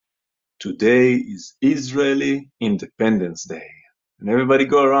Today is Israeli Independence Day. And everybody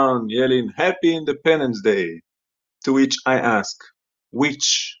go around yelling, Happy Independence Day. To which I ask,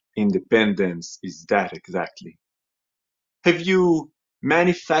 which independence is that exactly? Have you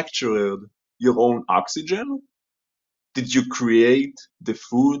manufactured your own oxygen? Did you create the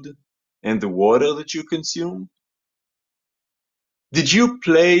food and the water that you consume? Did you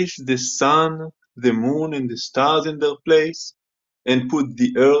place the sun, the moon, and the stars in their place and put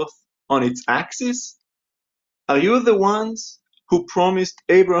the earth on its axis? Are you the ones who promised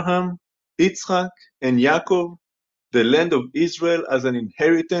Abraham, Yitzhak, and Yaakov the land of Israel as an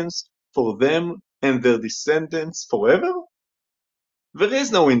inheritance for them and their descendants forever? There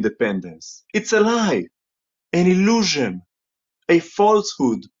is no independence. It's a lie, an illusion, a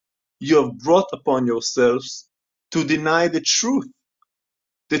falsehood you have brought upon yourselves to deny the truth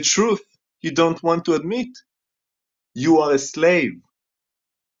you don't want to admit. You are a slave,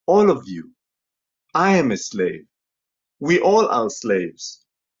 all of you. I am a slave. We all are slaves.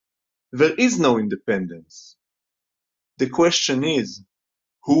 There is no independence. The question is,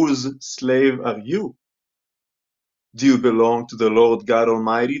 whose slave are you? Do you belong to the Lord God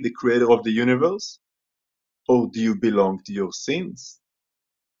Almighty, the creator of the universe? Or do you belong to your sins?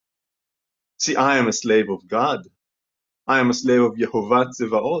 See, I am a slave of God. I am a slave of Yehovah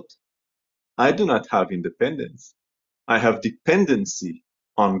Tzevaot. I do not have independence. I have dependency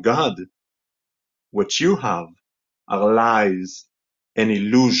on God. What you have are lies and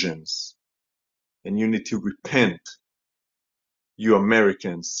illusions. And you need to repent, you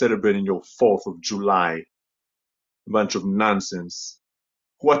Americans celebrating your 4th of July. A bunch of nonsense.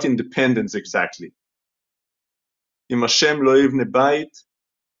 What independence exactly? Im Hashem lo yivne bayit,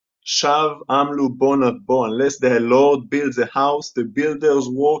 shav amlu bonav bo. Unless the Lord builds a house, the builders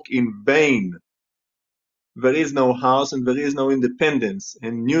work in vain. There is no house and there is no independence.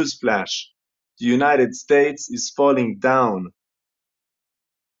 And newsflash, the United States is falling down.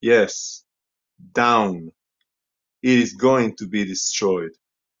 Yes, down. It is going to be destroyed.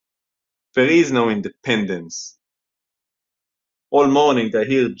 There is no independence. All morning I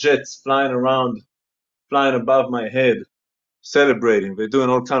hear jets flying around, flying above my head, celebrating. They're doing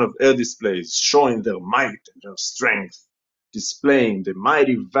all kind of air displays, showing their might and their strength, displaying the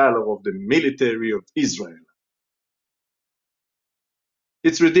mighty valor of the military of Israel.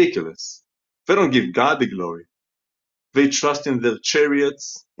 It's ridiculous. They don't give God the glory. They trust in their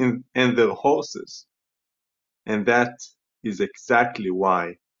chariots and their horses. And that is exactly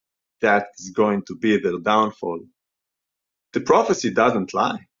why that is going to be their downfall. The prophecy doesn't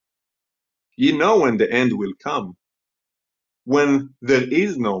lie. You know when the end will come, when there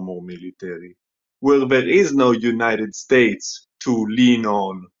is no more military, where there is no United States to lean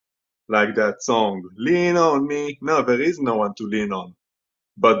on, like that song, Lean on me. No, there is no one to lean on,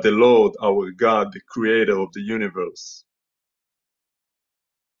 but the Lord, our God, the creator of the universe.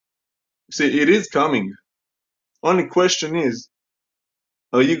 See, it is coming. Only question is,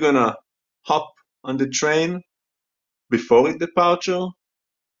 are you gonna hop on the train before its departure,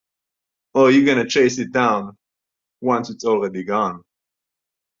 or are you gonna chase it down once it's already gone?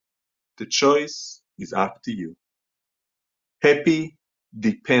 The choice is up to you. Happy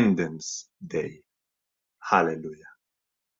Dependence Day. Hallelujah.